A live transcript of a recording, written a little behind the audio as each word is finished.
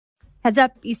Heads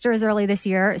up, Easter is early this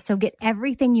year, so get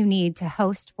everything you need to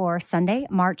host for Sunday,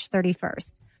 March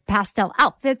 31st. Pastel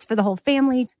outfits for the whole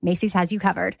family, Macy's has you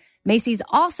covered. Macy's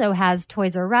also has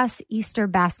Toys R Us Easter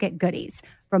basket goodies,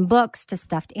 from books to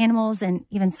stuffed animals and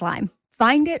even slime.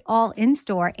 Find it all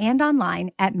in-store and online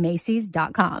at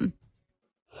Macys.com.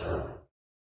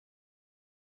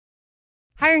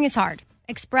 Hiring is hard.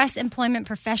 Express Employment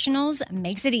Professionals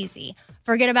makes it easy.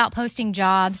 Forget about posting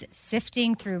jobs,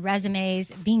 sifting through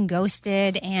resumes, being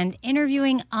ghosted, and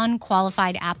interviewing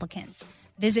unqualified applicants.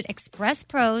 Visit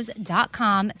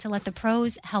expresspros.com to let the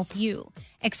pros help you.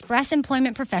 Express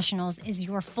Employment Professionals is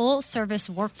your full-service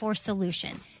workforce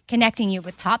solution, connecting you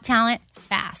with top talent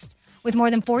fast. With more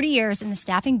than 40 years in the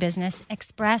staffing business,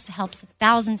 Express helps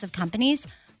thousands of companies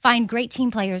find great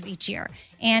team players each year,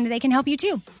 and they can help you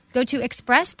too. Go to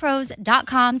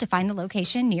expresspros.com to find the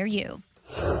location near you.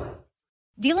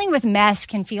 Dealing with mess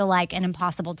can feel like an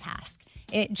impossible task.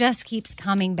 It just keeps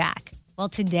coming back. Well,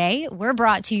 today we're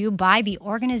brought to you by the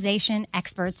organization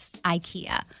experts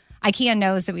IKEA. IKEA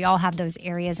knows that we all have those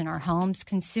areas in our homes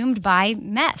consumed by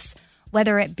mess,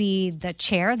 whether it be the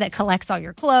chair that collects all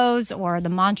your clothes or the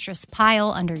monstrous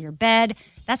pile under your bed.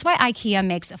 That's why IKEA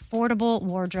makes affordable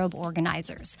wardrobe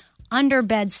organizers,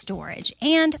 under-bed storage,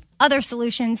 and other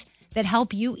solutions that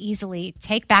help you easily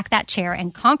take back that chair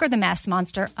and conquer the mess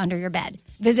monster under your bed.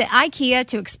 Visit IKEA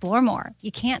to explore more.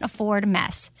 You can't afford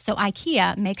mess, so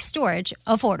IKEA makes storage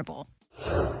affordable.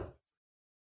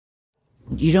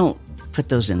 You don't put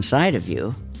those inside of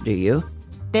you, do you?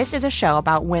 This is a show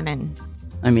about women.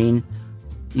 I mean,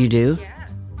 you do?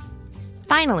 Yes.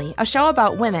 Finally, a show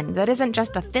about women that isn't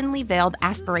just a thinly veiled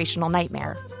aspirational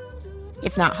nightmare.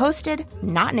 It's not hosted,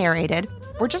 not narrated.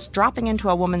 We're just dropping into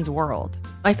a woman's world.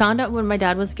 I found out when my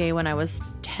dad was gay when I was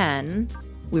 10.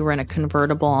 We were in a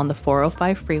convertible on the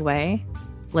 405 freeway,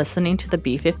 listening to the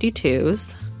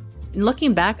B-52s. And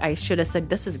looking back, I should have said,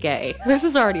 this is gay. This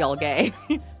is already all gay.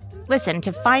 Listen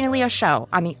to Finally a Show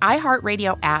on the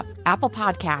iHeartRadio app, Apple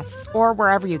Podcasts, or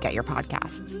wherever you get your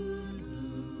podcasts.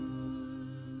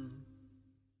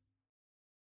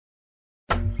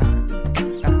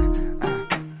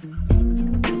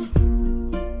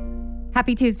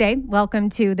 Happy Tuesday. Welcome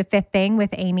to The Fifth Thing with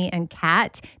Amy and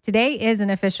Kat. Today is an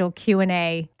official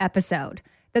Q&A episode.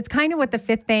 That's kind of what The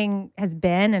Fifth Thing has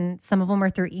been, and some of them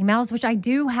are through emails, which I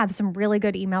do have some really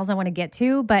good emails I want to get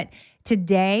to, but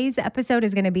today's episode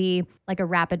is going to be like a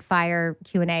rapid fire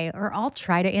Q&A, or I'll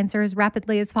try to answer as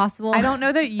rapidly as possible. I don't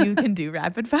know that you can do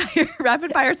rapid fire.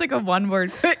 Rapid fire is like a one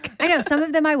word quick. I know, some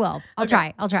of them I will. I'll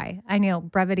try. I know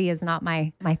brevity is not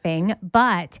my thing,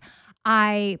 but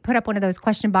I put up one of those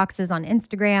question boxes on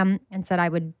Instagram and said I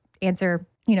would answer,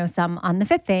 some on The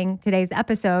Fifth Thing, today's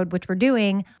episode, which we're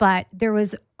doing. But there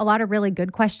was a lot of really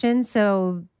good questions.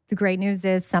 So the great news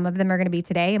is some of them are going to be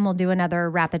today, and we'll do another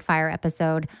rapid fire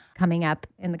episode coming up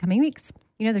in the coming weeks.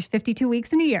 There's 52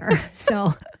 weeks in a year.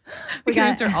 So we can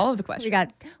answer all of the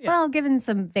questions. Given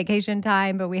some vacation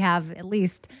time, but we have at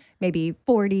least maybe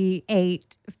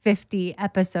 48, 50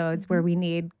 episodes where we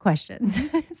need questions.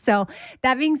 So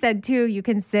that being said, too, you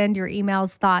can send your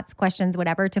emails, thoughts, questions,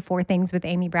 whatever, to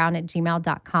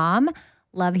 4thingswithamybrown@gmail.com.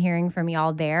 Love hearing from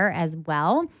y'all there as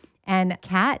well. And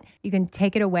Kat, you can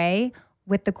take it away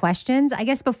with the questions. I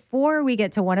guess before we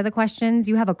get to one of the questions,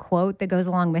 you have a quote that goes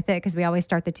along with it, because we always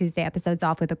start the Tuesday episodes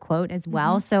off with a quote as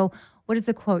well. Mm-hmm. So what is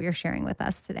the quote you're sharing with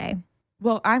us today?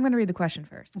 Well, I'm going to read the question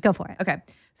first. Go for it. Okay.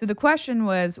 So the question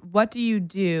was, what do you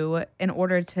do in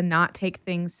order to not take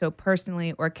things so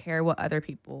personally or care what other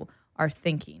people are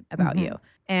thinking about you?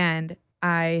 And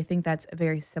I think that's a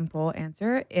very simple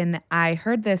answer. And I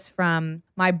heard this from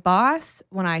my boss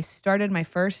when I started my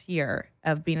first year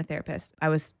of being a therapist. I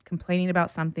was complaining about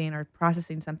something or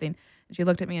processing something. And she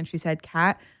looked at me and she said,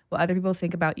 Kat, what other people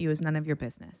think about you is none of your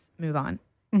business. Move on.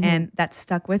 Mm-hmm. And that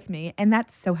stuck with me. And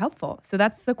that's so helpful. So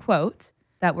that's the quote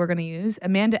that we're going to use.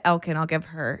 Amanda Elkin, I'll give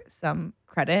her some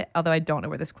credit, although I don't know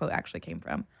where this quote actually came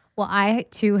from. Well, I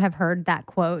too have heard that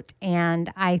quote,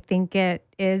 and I think it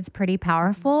is pretty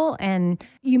powerful. And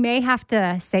you may have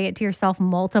to say it to yourself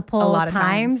multiple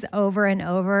times over and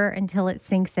over until it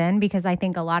sinks in, because I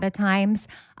think a lot of times,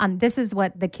 this is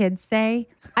what the kids say.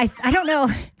 I don't know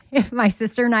if my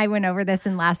sister and I went over this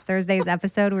in last Thursday's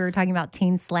episode. We were talking about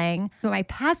teen slang. But my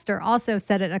pastor also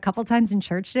said it a couple times in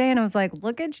church today, and I was like,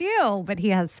 look at you. But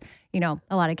he has, a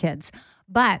lot of kids.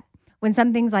 But when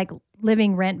something's like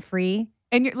living rent-free,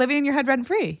 and you're living in your head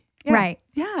rent-free. Yeah. Right.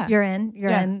 Yeah. You're in.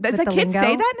 Does the kids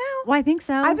say that now? Well, I think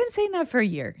so. I've been saying that for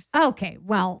years. Okay.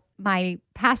 Well, my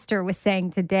pastor was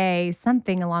saying today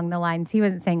something along the lines, he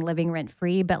wasn't saying living rent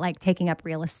free, but like taking up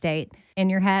real estate in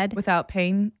your head. Without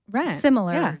paying rent.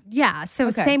 Similar. Yeah. So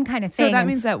Okay. same kind of thing. So that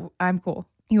means that I'm cool.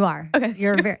 You are. Okay.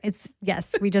 You're very,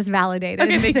 yes, we just validated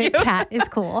Okay, thank that you. Kat is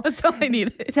cool. That's all I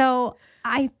needed. So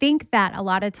I think that a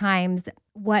lot of times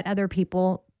what other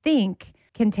people think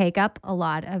can take up a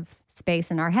lot of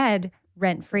space in our head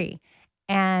rent free.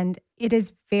 And it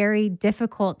is very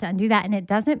difficult to undo that. And it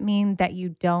doesn't mean that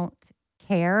you don't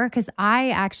care, because I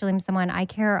actually am someone, I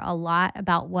care a lot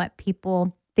about what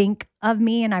people think of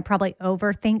me, and I probably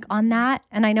overthink on that.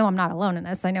 And I know I'm not alone in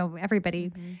this. I know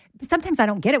everybody, sometimes I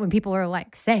don't get it when people are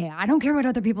like, say, I don't care what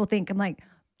other people think. I'm like,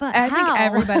 but I how? think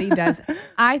everybody does.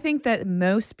 I think that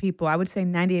most people, I would say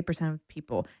 98% of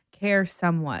people care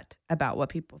somewhat about what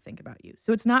people think about you.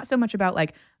 So it's not so much about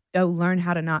like, oh, learn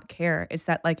how to not care. It's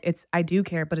that like, I do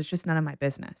care, but it's just none of my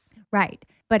business. Right.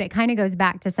 But it kind of goes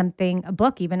back to something, a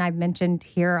book even I've mentioned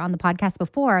here on the podcast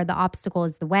before, The Obstacle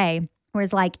is the Way,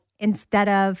 whereas like instead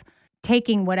of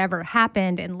taking whatever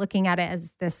happened and looking at it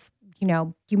as this, you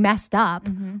know, you messed up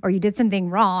or you did something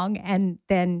wrong and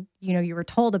then, you know, you were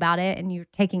told about it and you're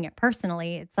taking it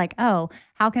personally. It's like, oh,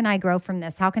 how can I grow from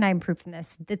this? How can I improve from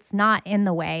this? It's not in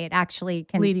the way. It actually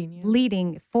can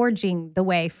forging the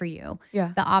way for you.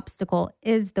 Yeah. The obstacle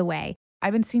is the way.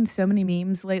 I've been seeing so many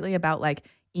memes lately about like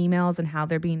emails and how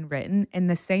they're being written. And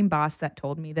the same boss that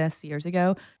told me this years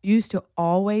ago used to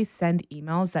always send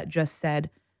emails that just said,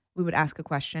 we would ask a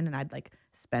question and I'd like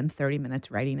spend 30 minutes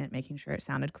writing it, making sure it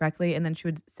sounded correctly. And then she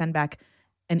would send back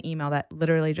an email that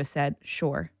literally just said,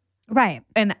 sure. Right.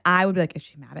 And I would be like, is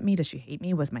she mad at me? Does she hate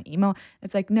me? Was my email?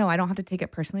 It's like, no, I don't have to take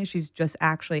it personally. She's just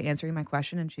actually answering my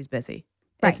question and she's busy.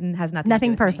 Right. It has nothing Nothing to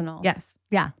do with me. personal. Yes.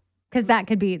 Yeah. Because that's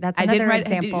I another didn't write,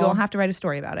 example. You don't have to write a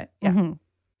story about it. Yeah. Mhm.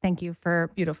 Thank you for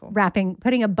Beautiful.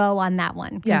 putting a bow on that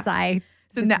one, because I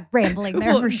was rambling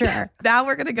there for sure. Now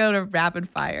we're going to go to rapid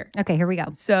fire. Okay, here we go.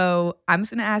 So I'm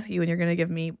just going to ask you and you're going to give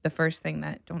me the first thing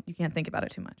that you can't think about it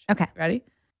too much. Okay. Ready?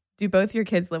 Do both your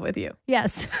kids live with you?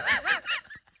 Yes.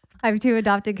 I have 2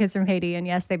 adopted kids from Haiti, and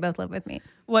yes, they both live with me.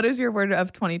 What is your word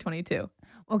of 2022?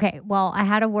 Okay, well, I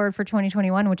had a word for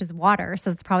 2021, which is water. So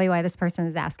that's probably why this person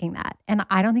is asking that. And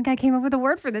I don't think I came up with a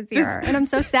word for this year. And I'm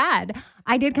so sad.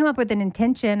 I did come up with an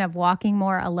intention of walking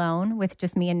more alone with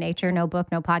just me and nature, no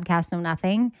book, no podcast, no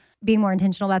nothing. Being more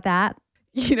intentional about that.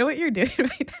 You know what you're doing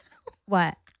right now?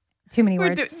 What? Too many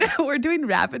words. We're doing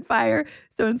rapid fire.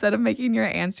 So instead of making your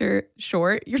answer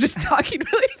short, you're just talking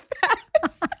really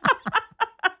fast.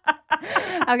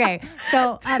 Okay.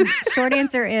 So short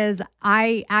answer is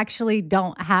I actually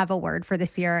don't have a word for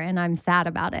this year, and I'm sad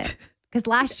about it. Because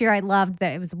last year I loved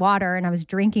that it was water and I was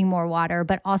drinking more water,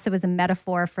 but also as a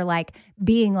metaphor for like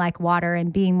being like water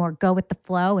and being more go with the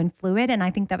flow and fluid. And I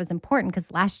think that was important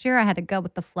because last year I had to go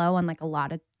with the flow on like a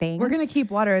lot of things. We're going to keep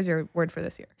water as your word for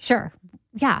this year. Sure.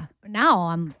 Yeah. Now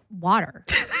I'm water.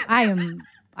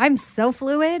 I'm so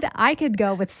fluid. I could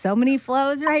go with so many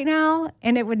flows right now,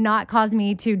 and it would not cause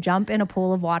me to jump in a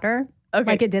pool of water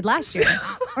like it did last year.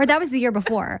 Or that was the year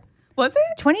before. Was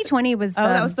it? 2020 was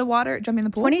that was the water, jumping in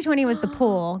the pool? 2020 was the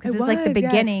pool because it's like the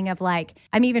beginning of like,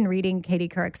 I'm even reading Katie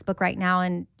Couric's book right now,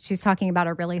 and she's talking about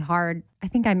a really hard, I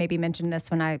think I maybe mentioned this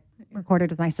when I recorded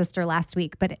with my sister last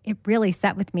week, but it really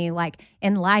set with me. Like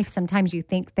in life, sometimes you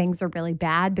think things are really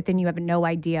bad, but then you have no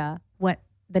idea what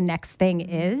the next thing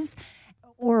is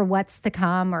or what's to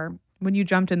come. Or when you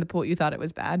jumped in the pool, you thought it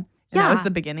was bad? And that was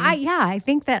the beginning? I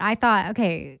think that I thought,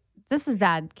 okay, this is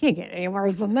bad. Can't get any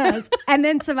worse than this. And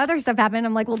then some other stuff happened.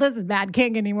 I'm like, well, this is bad.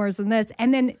 Can't get any worse than this.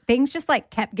 And then things just like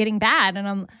kept getting bad.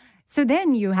 And so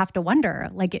then you have to wonder,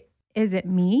 like, is it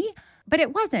me? But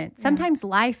it wasn't. Yeah. Sometimes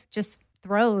life just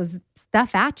throws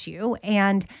stuff at you.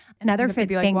 And another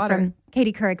thing from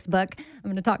Katie Couric's book, I'm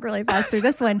going to talk really fast through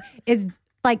this one, is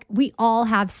like, we all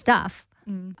have stuff.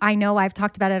 I know I've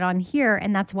talked about it on here,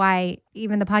 and that's why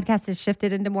even the podcast has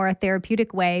shifted into more a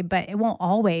therapeutic way, but it won't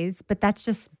always. But that's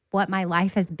just what my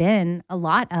life has been a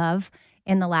lot of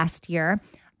in the last year.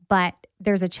 But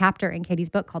there's a chapter in Katie's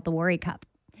book called The Worry Cup.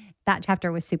 That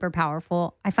chapter was super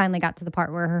powerful. I finally got to the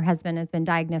part where her husband has been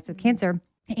diagnosed with cancer,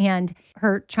 and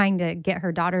her trying to get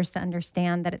her daughters to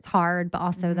understand that it's hard, but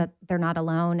also that they're not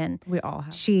alone. And we all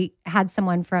have. She had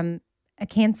someone from a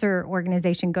cancer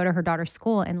organization go to her daughter's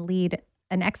school and lead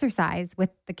an exercise with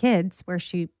the kids where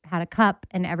she had a cup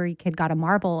and every kid got a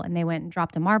marble, and they went and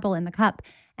dropped a marble in the cup,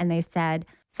 and they said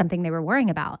something they were worrying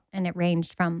about. And it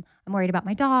ranged from, I'm worried about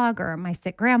my dog or my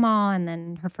sick grandma. And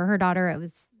then for her daughter, it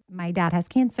was, my dad has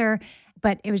cancer.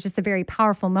 But it was just a very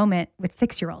powerful moment with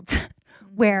 6-year-olds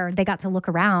where they got to look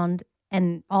around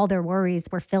and all their worries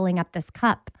were filling up this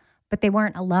cup, but they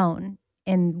weren't alone.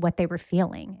 in what they were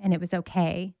feeling. And it was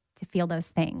okay to feel those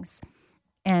things.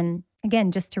 And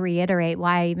again, just to reiterate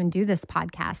why I even do this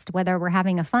podcast, whether we're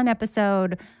having a fun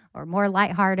episode or more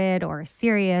lighthearted or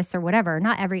serious or whatever,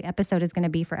 not every episode is going to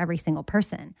be for every single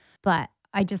person. But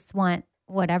I just want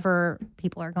whatever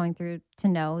people are going through to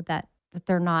know that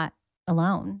they're not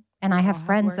alone. And I have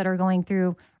friends that are going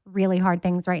through really hard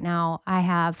things right now. I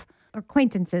have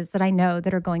acquaintances that I know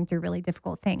that are going through really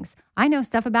difficult things. I know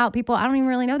stuff about people I don't even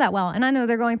really know that well, and I know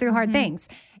they're going through hard things.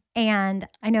 And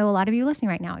I know a lot of you listening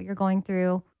right now, you're going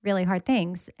through really hard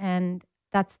things. And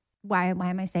that's why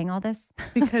am I saying all this?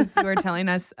 Because you were telling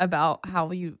us about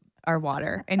how you are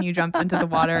water and you jump into the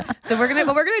water. So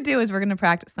what we're gonna do is we're gonna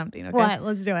practice something. Okay? What?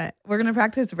 Let's do it. We're gonna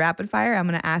practice rapid fire. I'm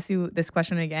gonna ask you this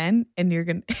question again, and you're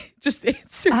gonna just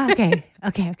answer. Okay.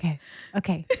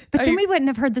 But then we wouldn't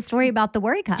have heard the story about the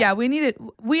worry cup. Yeah,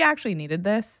 we actually needed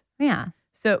this. Yeah.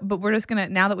 So, but we're just gonna,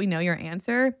 now that we know your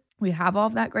answer, we have all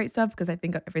of that great stuff, because I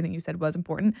think everything you said was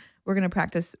important. We're gonna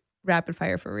practice rapid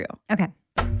fire for real. Okay.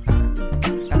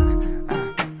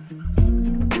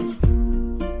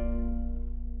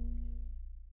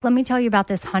 Let me tell you about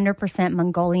this 100%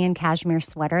 Mongolian cashmere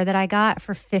sweater that I got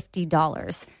for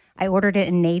 $50. I ordered it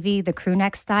in navy, the crew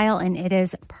neck style, and it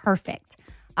is perfect.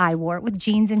 I wore it with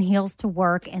jeans and heels to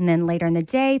work, and then later in the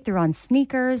day threw on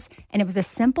sneakers, and it was a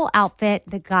simple outfit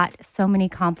that got so many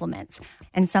compliments.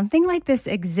 And something like this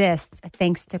exists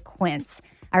thanks to Quince.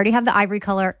 I already have the ivory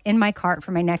color in my cart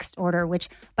for my next order, which,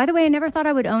 by the way, I never thought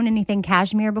I would own anything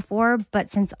cashmere before, but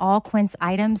since all Quince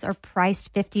items are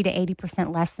priced 50 to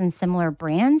 80% less than similar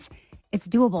brands, it's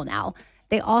doable now.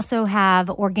 They also have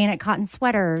organic cotton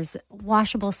sweaters,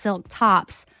 washable silk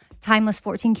tops, timeless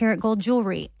 14-karat gold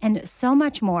jewelry, and so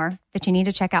much more that you need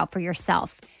to check out for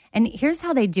yourself. And here's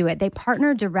how they do it. They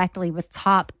partner directly with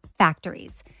top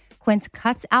factories. Quince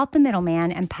cuts out the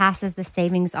middleman and passes the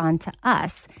savings on to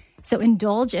us. So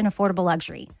indulge in affordable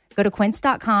luxury. Go to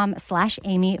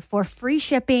quince.com/Amy for free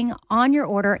shipping on your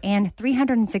order and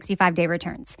 365-day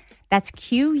returns. That's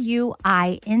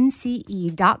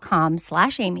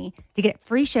QUINCE.com/Amy to get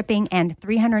free shipping and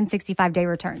 365-day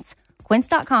returns.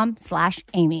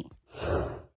 Quince.com/Amy.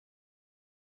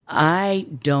 I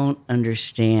don't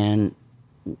understand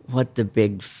what the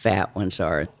big fat ones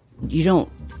are. You don't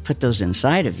put those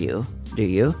inside of you, do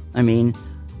you? I mean,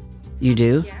 you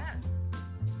do?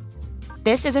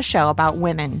 This is a show about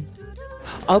women.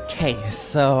 Okay,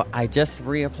 so I just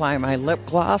reapplied my lip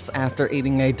gloss after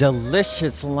eating a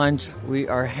delicious lunch. We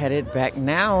are headed back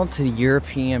now to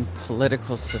European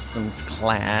Political Systems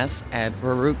class at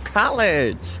Baruch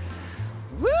College.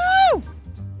 Woo!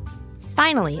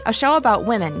 Finally, a show about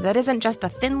women that isn't just a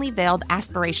thinly veiled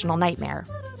aspirational nightmare.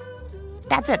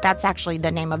 That's it. That's actually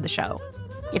the name of the show.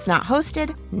 It's not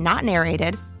hosted, not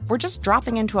narrated. We're just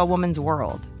dropping into a woman's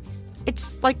world.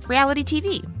 It's like reality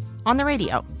TV on the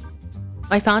radio.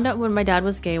 I found out when my dad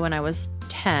was gay when I was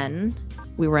 10.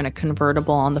 We were in a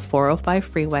convertible on the 405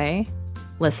 freeway,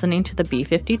 listening to the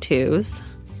B-52s.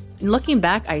 And looking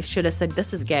back, I should have said,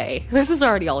 this is gay. This is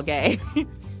already all gay.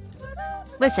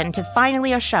 Listen to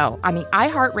Finally a Show on the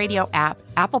iHeartRadio app,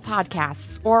 Apple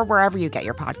Podcasts, or wherever you get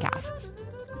your podcasts.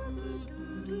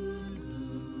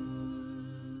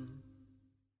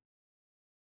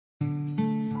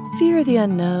 Fear of the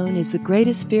unknown is the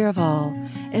greatest fear of all,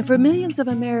 and for millions of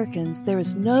Americans, there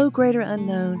is no greater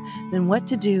unknown than what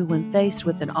to do when faced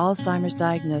with an Alzheimer's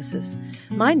diagnosis.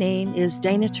 My name is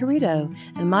Dana Torito,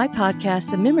 and my podcast,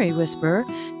 The Memory Whisperer,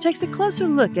 takes a closer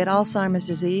look at Alzheimer's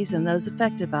disease and those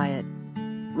affected by it.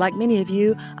 Like many of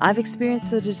you, I've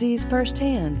experienced the disease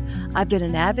firsthand. I've been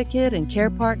an advocate and care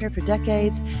partner for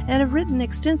decades and have written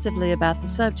extensively about the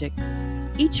subject.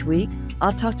 Each week,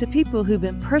 I'll talk to people who've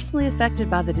been personally affected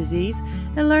by the disease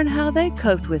and learn how they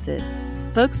coped with it.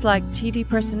 Folks like TV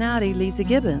personality Lisa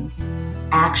Gibbons.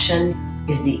 Action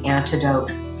is the antidote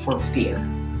for fear.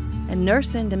 And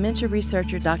nurse and dementia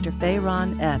researcher Dr.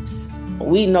 Fayron Epps.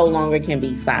 We no longer can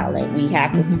be silent. We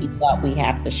have to speak up. We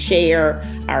have to share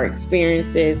our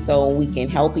experiences so we can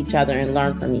help each other and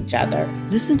learn from each other.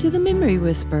 Listen to The Memory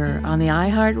Whisperer on the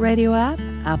iHeartRadio app,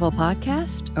 Apple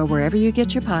Podcast, or wherever you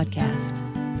get your podcast.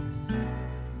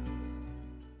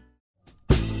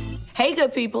 Hey,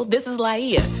 good people, this is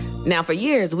Laia. Now, for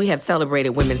years, we have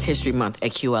celebrated Women's History Month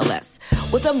at QLS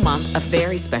with a month of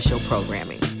very special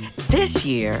programming. This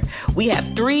year, we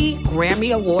have 3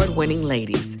 Grammy Award-winning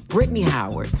ladies, Brittany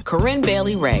Howard, Corinne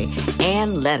Bailey Rae,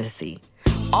 and Ledisi.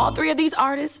 All 3 of these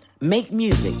artists make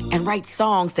music and write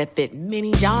songs that fit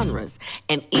many genres,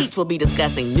 and each will be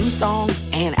discussing new songs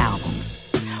and albums.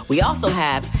 We also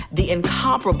have the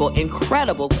incomparable,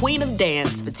 incredible Queen of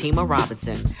Dance, Fatima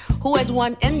Robinson, who has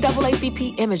won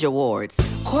NAACP Image Awards,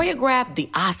 choreographed the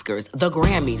Oscars, the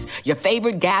Grammys, your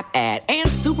favorite Gap ad, and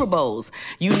Super Bowls.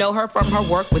 You know her from her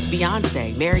work with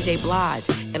Beyonce, Mary J. Blige,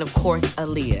 and of course,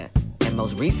 Aaliyah, and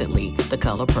most recently, The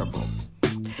Color Purple.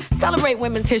 Celebrate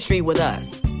women's history with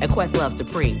us at Questlove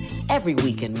Supreme every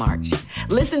week in March.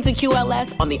 Listen to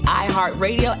QLS on the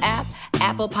iHeartRadio app,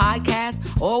 Apple Podcasts,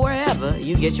 or wherever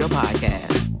you get your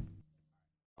podcasts.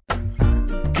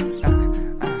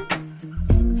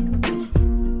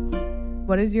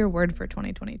 What is your word for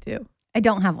 2022? I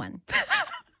don't have one.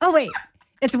 Oh, wait.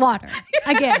 It's water.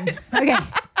 Again. Okay.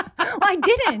 Well, I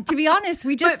didn't. To be honest,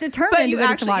 we just determined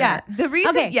that it's water. Yeah, the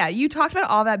reason, you talked about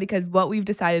all that because what we've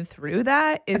decided through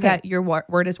that is that your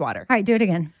word is water. All right, do it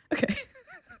again. Okay.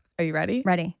 Are you ready?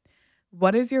 Ready.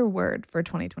 What is your word for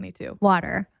 2022?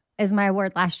 Water is my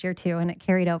word last year too, and it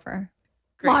carried over.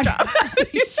 Great water. job.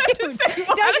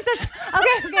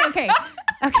 Okay.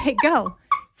 Okay, go.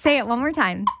 Say it one more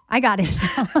time. I got it.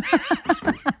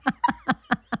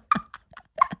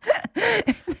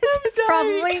 This is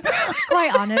probably,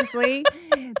 quite honestly,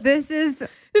 this is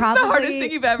probably the hardest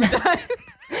thing you've ever done.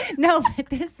 No, but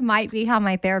this might be how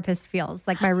my therapist feels,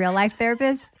 like my real life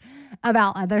therapist,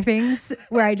 about other things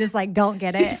where I just like don't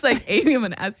get it. It's like, Amy, I'm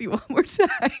going to ask you one more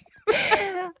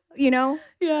time. You know?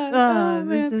 Yeah.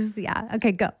 This is,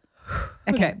 Okay, go.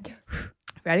 Okay.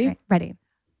 Ready? Okay, ready.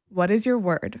 What is your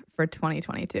word for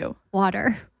 2022?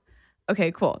 Water.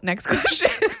 Okay, cool. Next question.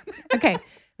 Okay,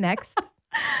 next.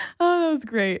 Oh, that was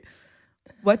great.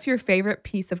 What's your favorite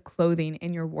piece of clothing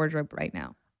in your wardrobe right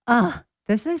now?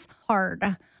 This is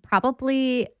hard.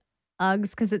 Probably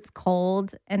Uggs because it's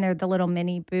cold and they're the little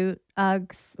mini boot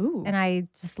Uggs. Ooh. And I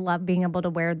just love being able to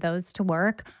wear those to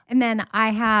work. And then I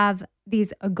have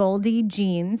these Goldie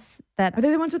jeans that Are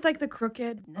they the ones with like the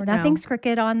crooked? Or nothing's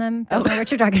crooked on them. Don't know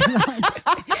what you're talking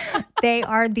about. They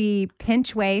are the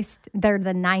pinch waist. They're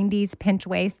the 90s pinch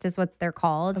waist is what they're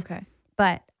called. Okay.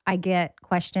 But I get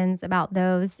questions about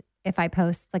those if I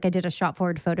post. Like I did a shop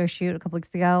forward photo shoot a couple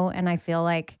weeks ago, and I feel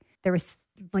like there was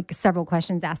like several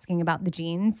questions asking about the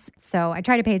jeans. So I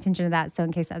try to pay attention to that. So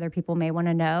in case other people may want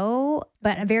to know,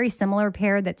 but a very similar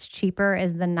pair that's cheaper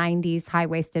is the 90s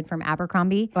high-waisted from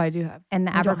Abercrombie. Oh, I do have. And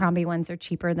the Abercrombie ones are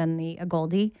cheaper than the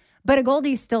Goldie. But a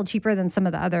Goldie's still cheaper than some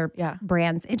of the other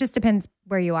brands. It just depends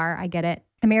where you are. I get it.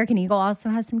 American Eagle also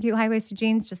has some cute high-waisted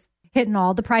jeans, just hitting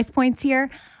all the price points here.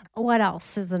 What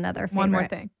else is another favorite? One more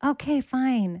thing. Okay,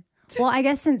 fine. Well, I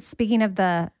guess since speaking of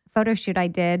the photo shoot I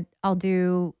did, I'll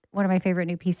do one of my favorite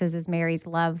new pieces is Mary's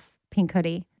Love pink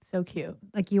hoodie. So cute.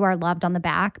 Like you are loved on the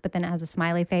back, but then it has a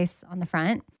smiley face on the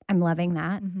front. I'm loving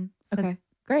that. Mm-hmm. So Okay,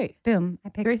 great. boom, I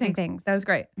picked three things. That was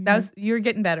great. Mhm. You're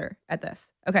getting better at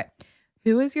this. Okay.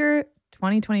 Who is your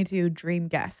 2022 dream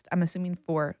guest? I'm assuming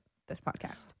for this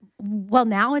podcast. Well,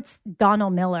 now it's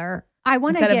Donald Miller. I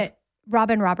want to Instead of- get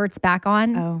Robin Roberts back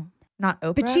on. Oh, not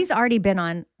Oprah? But she's already been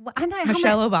on. I'm not,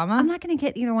 Michelle Obama? I'm not going to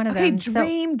get either one of Okay, them. so-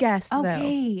 dream guest though.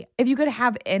 Okay. If you could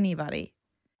have anybody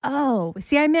Oh,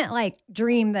 see, I meant like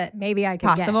dream that maybe I could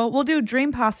possible, we'll do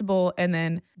dream possible and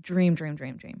then dream.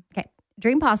 get. Okay.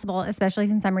 Dream possible, especially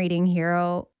since I'm reading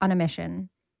Hero on a Mission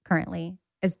currently,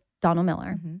 is Donald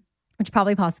Miller, which is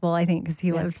probably possible, I think, because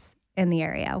he lives in the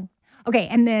area. Okay.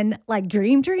 And then like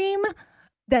dream,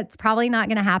 that's probably not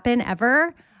going to happen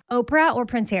ever. Oprah or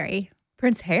Prince Harry.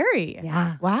 Prince Harry.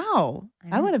 Yeah. Wow. I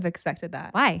I know. would have expected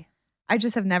that. Why? I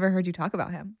just have never heard you talk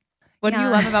about him. What do Yeah.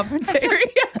 you love about Prince Harry?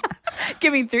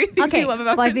 Give me 3 things you love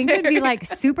about well, Prince I think Harry. it'd be like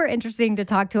super interesting to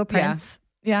talk to a prince.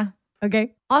 Yeah.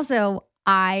 Okay. Also,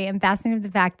 I am fascinated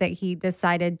with the fact that he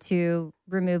decided to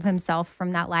remove himself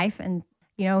from that life. And,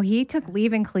 you know, he took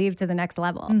leave and cleave to the next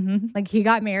level. Like he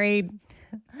got married,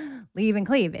 leave and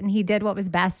cleave. And he did what was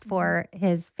best for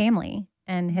his family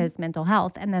and his mental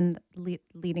health. And then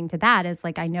leading to that is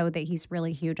like, I know that he's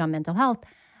really huge on mental health,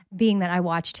 being that I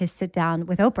watched his sit down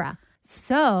with Oprah.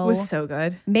 So It was so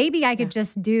good. maybe I could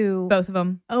just do Both of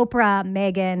them. Oprah,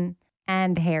 Meghan,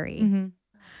 and Harry.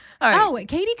 All right. Oh,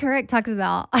 Katie Couric talks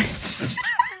about.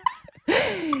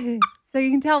 So you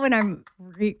can tell when I'm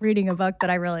reading a book that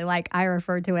I really like, I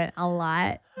refer to it a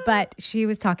lot. But she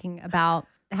was talking about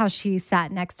how she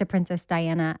sat next to Princess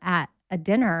Diana at a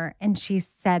dinner. And she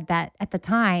said that at the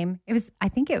time, I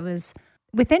think it was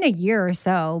within a year or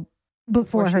so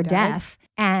before she her died? death.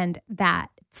 And that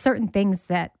certain things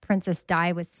that Princess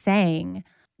Di was saying,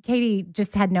 Katie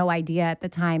just had no idea at the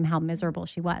time how miserable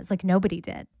she was. Like nobody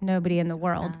did. Nobody in the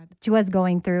world. sad. She was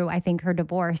going through, I think, her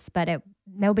divorce, but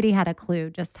nobody had a clue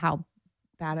just how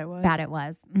Bad it was. bad it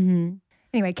was.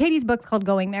 Anyway, Katie's book's called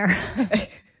Going There.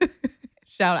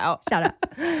 Shout out. Shout out. All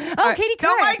Oh, right. Katie Couric.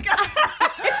 Oh my God.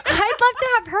 I'd love to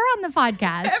have her on the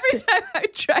podcast. Every time I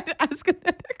try to ask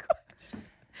another question.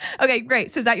 Okay, great.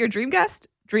 So is that your dream guest?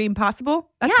 Dream possible?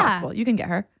 That's Yeah. possible. You can get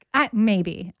her.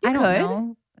 Maybe. You I don't could.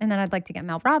 know. And then I'd like to get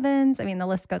Mel Robbins. I mean, the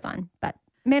list goes on. But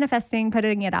manifesting,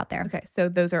 putting it out there. Okay, so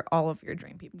those are all of your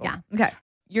dream people. Yeah. Okay.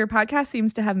 Your podcast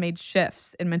seems to have made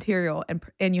shifts in material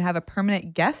and you have a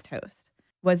permanent guest host.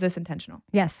 Was this intentional?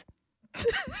 Yes.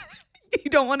 You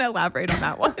don't want to elaborate on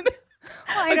that one.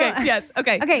 I Okay, don't- yes.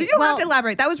 Okay. Okay, You don't well- have to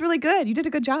elaborate. That was really good. You did a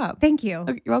good job. Thank you.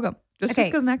 Okay, you're welcome. Let's Okay.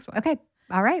 just go to the next one. Okay.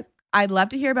 All right. I'd love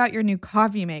to hear about your new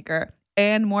coffee maker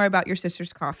and more about your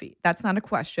sister's coffee. That's not a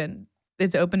question.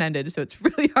 It's open-ended, so it's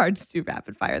really hard to do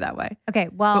rapid fire that way. Okay.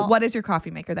 Well, But what is your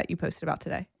coffee maker that you posted about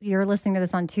today? you're listening to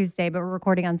this on Tuesday, but we're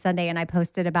recording on Sunday, and I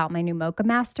posted about my new Mocha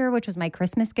Master, which was my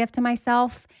Christmas gift to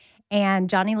myself. And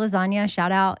Johnny Lasagna,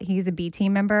 shout out, he's a B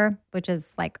team member, which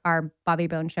is like our Bobby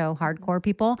Bone Show hardcore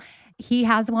people. He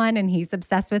has one and he's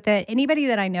obsessed with it. Anybody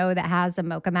that I know that has a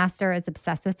Mocha Master is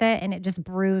obsessed with it, and it just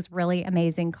brews really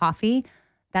amazing coffee.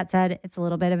 That said, it's a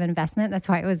little bit of an investment. That's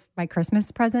why it was my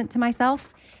Christmas present to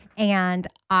myself. And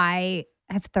I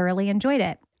have thoroughly enjoyed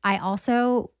it. I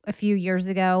also, a few years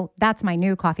ago, that's my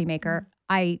new coffee maker.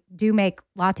 I do make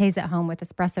lattes at home with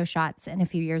espresso shots. And a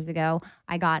few years ago,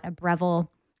 I got a Breville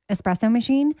espresso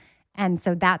machine. And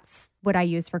so that's what I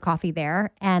use for coffee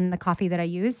there. And the coffee that I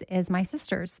use is my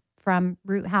sister's from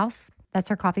Root House. That's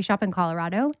her coffee shop in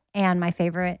Colorado. And my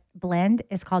favorite blend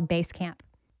is called Base Camp.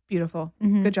 Beautiful.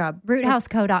 Mhm. Good job.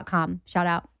 RootHouseCo.com. Shout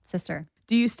out, sister.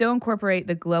 Do you still incorporate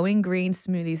the glowing green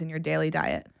smoothies in your daily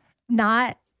diet?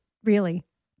 Not really.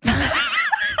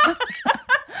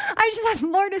 I just have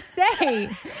more to say.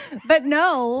 But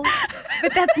no,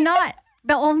 but that's not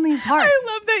the only part. I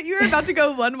love that you're about to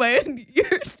go one way and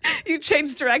you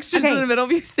change directions Okay. in the middle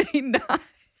of you saying not.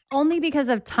 Only because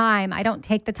of time. I don't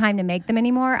take the time to make them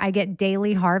anymore. I get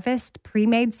Daily Harvest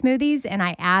pre-made smoothies and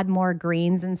I add more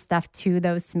greens and stuff to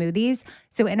those smoothies.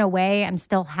 So in a way, I'm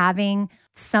still having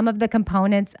some of the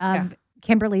components of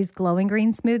Kimberly's glowing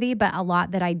green smoothie, but a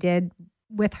lot that I did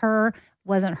with her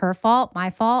wasn't her fault, my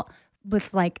fault.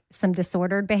 With like some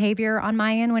disordered behavior on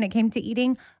my end when it came to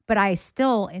eating, but I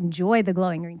still enjoy the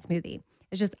glowing green smoothie.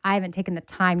 It's just I haven't taken the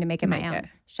time to make it my own.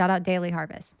 Shout out Daily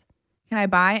Harvest. Can I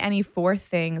buy any 4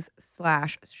 things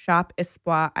 / shop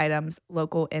Espoir items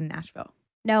local in Nashville?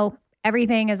 No,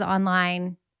 everything is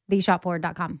online,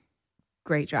 theshopforward.com.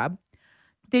 Great job.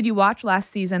 Did you watch last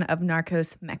season of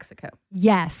Narcos Mexico?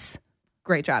 Yes.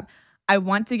 Great job. I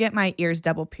want to get my ears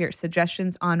double pierced.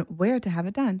 Suggestions on where to have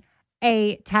it done?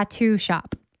 A tattoo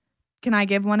shop. Can I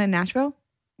give one in Nashville?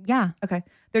 Yeah. Okay.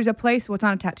 There's a place, well, it's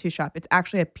not a tattoo shop. It's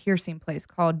actually a piercing place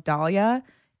called Dahlia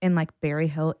in like Berry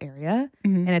Hill area.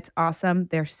 Mhm. And it's awesome.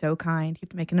 They're so kind. You have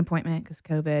to make an appointment because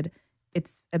COVID.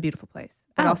 It's a beautiful place.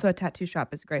 But Oh. also a tattoo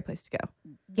shop is a great place to go.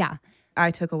 Yeah.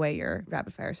 I took away your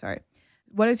rapid fire. Sorry.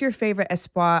 What is your favorite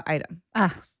Espoir item?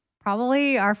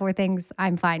 Probably our 4 things.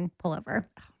 I'm fine. Pull over.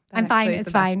 I'm That fine. actually is It's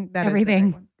the best. fine. That is the great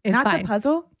Everything one. is Not fine. the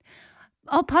puzzle?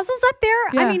 Oh, puzzles up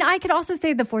there? Yeah. I mean, I could also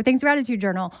say the 4 things gratitude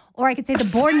journal, or I could say the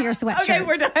Born Year sweatshirt. Okay,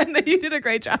 we're done. You did a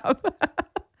great job.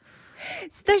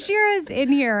 Stashira's in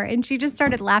here and she just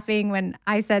started laughing when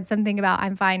I said something about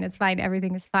I'm fine, it's fine,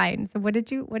 everything is fine. So what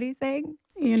are you saying?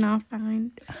 You're not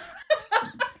fine.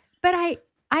 But I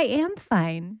am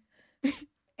fine.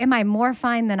 Am I more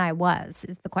fine than I was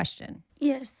is the question.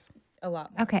 Yes. A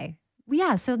lot more. Okay. Well,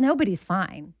 yeah, so nobody's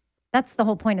fine. That's the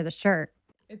whole point of the shirt.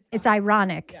 It's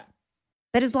ironic. Yeah.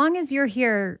 But as long as you're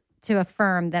here to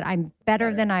affirm that I'm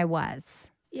better than I was.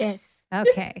 Yes.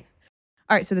 Okay.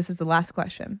 All right, so this is the last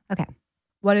question. Okay.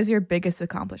 What is your biggest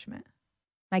accomplishment?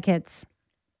 My kids.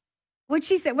 What'd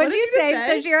she say? What What'd did you you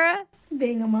say, say? Stajira?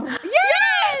 Being a mom.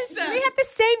 Yes! We had the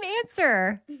same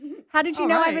answer. How did you All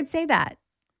know I right. would say that?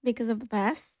 Because of the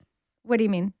past. What do you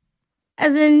mean?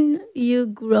 As in you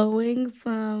growing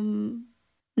from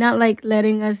not like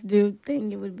letting us do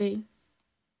thing you would be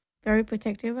very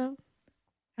protective of.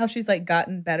 How she's like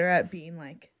gotten better at being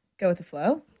like, go with the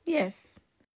flow? Yes.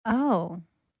 Oh.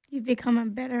 You've become a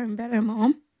better and better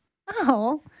mom.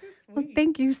 Oh. Well,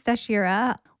 thank you,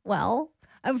 Stashira. Well,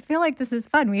 I feel like this is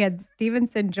fun. We had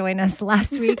Stevenson join us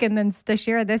last week and then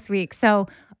Stashira this week. So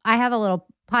I have a little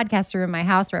podcast room in my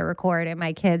house where I record, and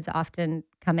my kids often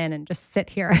come in and just sit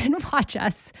here and watch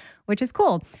us, which is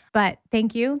cool. But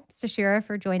thank you, Stashira,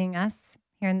 for joining us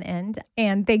here in the end.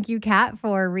 And thank you, Kat,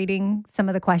 for reading some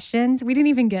of the questions. We didn't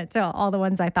even get to all the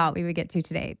ones I thought we would get to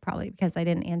today, probably because I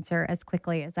didn't answer as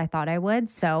quickly as I thought I would.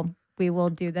 So we will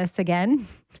do this again.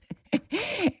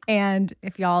 And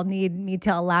if y'all need me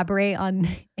to elaborate on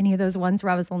any of those ones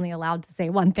where I was only allowed to say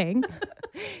one thing,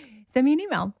 send me an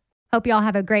email. Hope you all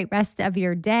have a great rest of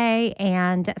your day.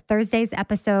 And Thursday's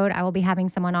episode, I will be having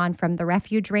someone on from the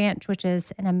Refuge Ranch, which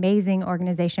is an amazing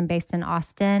organization based in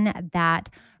Austin that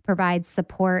provides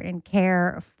support and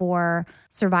care for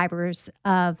survivors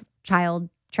of child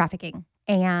trafficking.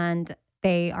 And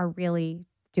they are really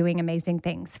doing amazing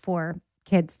things for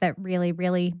kids that really,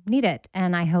 really need it.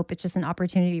 And I hope it's just an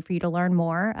opportunity for you to learn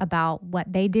more about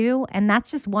what they do. And that's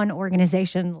just one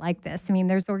organization like this. I mean,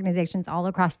 there's organizations all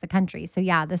across the country. So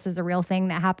yeah, this is a real thing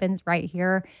that happens right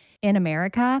here in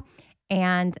America.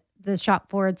 And the Shop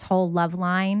Forward's whole love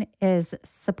line is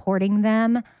supporting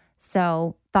them.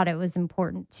 So thought it was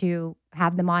important to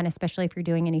have them on, especially if you're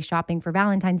doing any shopping for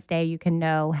Valentine's Day. You can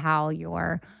know how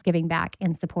you're giving back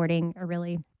and supporting a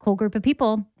really cool group of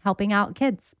people helping out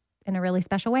kids in a really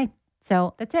special way.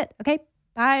 So that's it. Okay.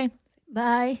 Bye.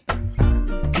 Bye.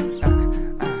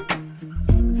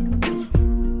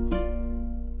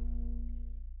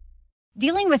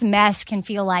 Dealing with mess can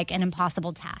feel like an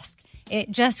impossible task.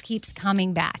 It just keeps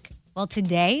coming back. Well,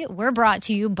 today we're brought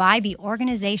to you by the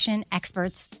organization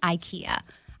experts IKEA.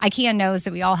 IKEA knows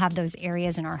that we all have those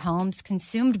areas in our homes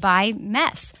consumed by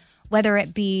mess, whether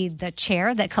it be the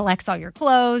chair that collects all your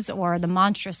clothes or the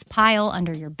monstrous pile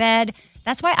under your bed.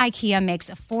 That's why IKEA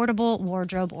makes affordable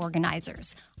wardrobe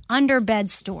organizers, under-bed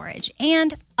storage,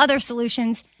 and other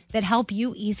solutions that help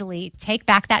you easily take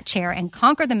back that chair and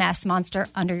conquer the mess monster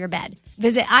under your bed.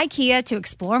 Visit IKEA to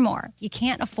explore more. You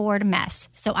can't afford mess,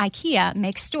 so IKEA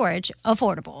makes storage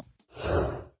affordable.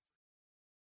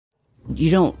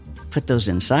 You don't put those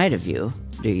inside of you,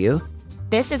 do you?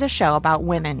 This is a show about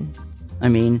women. I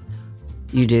mean,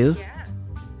 you do?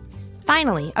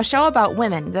 Finally, a show about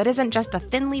women that isn't just a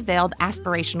thinly veiled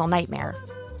aspirational nightmare.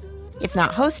 It's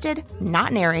not hosted,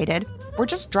 not narrated. We're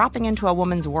just dropping into a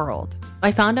woman's world.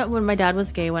 I found out when my dad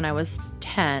was gay when I was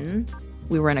 10.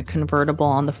 We were in a convertible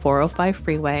on the 405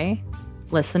 freeway,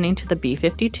 listening to the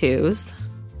B-52s.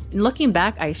 And looking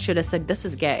back, I should have said, this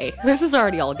is gay. This is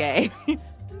already all gay.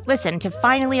 Listen to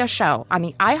Finally a Show on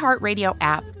the iHeartRadio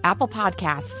app, Apple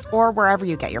Podcasts, or wherever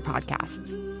you get your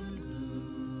podcasts.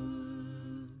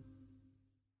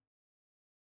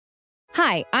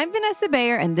 Hi, I'm Vanessa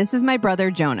Bayer, and this is my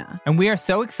brother, Jonah. And we are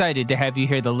so excited to have you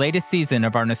hear the latest season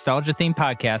of our nostalgia-themed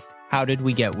podcast, How Did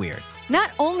We Get Weird?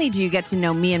 Not only do you get to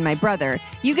know me and my brother,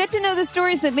 you get to know the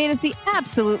stories that made us the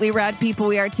absolutely rad people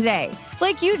we are today.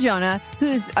 Like you, Jonah,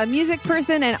 who's a music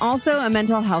person and also a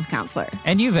mental health counselor.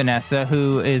 And you, Vanessa,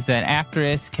 who is an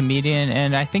actress, comedian,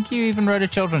 and I think you even wrote a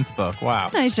children's book.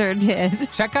 Wow. I sure did.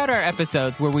 Check out our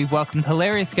episodes where we've welcomed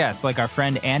hilarious guests like our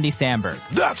friend Andy Samberg.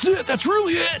 That's it. That's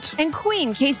really it. And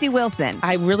Queen Casey Wilson.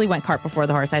 I really went cart before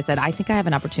the horse. I said, I think I have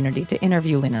an opportunity to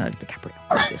interview Leonardo DiCaprio.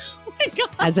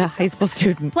 As a high school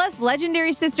student. Plus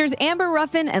legendary sisters Amber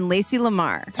Ruffin and Lacey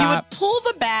Lamar. You would pull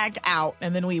the bag out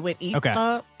and then we would eat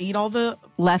all the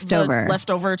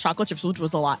leftover chocolate chips, which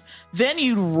was a lot. Then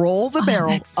you'd roll the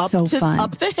barrel up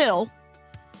the hill,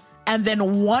 and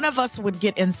then one of us would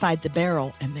get inside the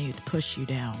barrel and they'd push you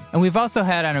down. And we've also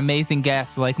had on amazing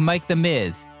guests like Mike the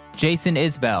Miz, Jason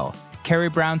Isbell, Carrie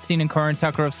Brownstein and Corin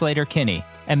Tucker of Slater-Kinney,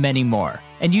 and many more.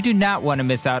 And you do not want to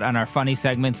miss out on our funny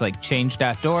segments like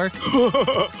Change.dork.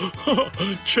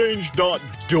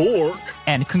 Change.dork.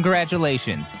 And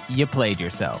congratulations, you played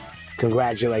yourself.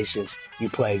 Congratulations, you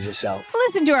played yourself.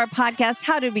 Listen to our podcast,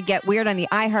 How Did We Get Weird, on the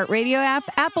iHeartRadio app,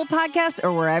 Apple Podcasts,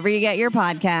 or wherever you get your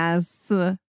podcasts.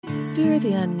 Fear of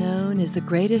the unknown is the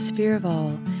greatest fear of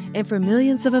all. And for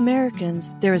millions of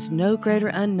Americans, there is no greater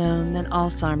unknown than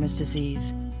Alzheimer's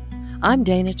disease. I'm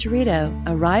Dana Torito,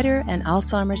 a writer and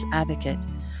Alzheimer's advocate.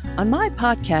 On my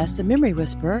podcast, The Memory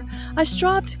Whisperer, I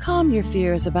strive to calm your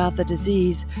fears about the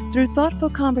disease through thoughtful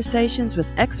conversations with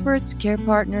experts, care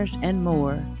partners, and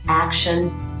more. Action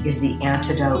is the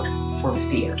antidote for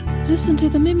fear. Listen to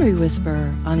The Memory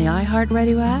Whisperer on the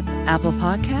iHeartRadio app, Apple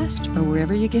Podcast, or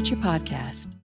wherever you get your podcast.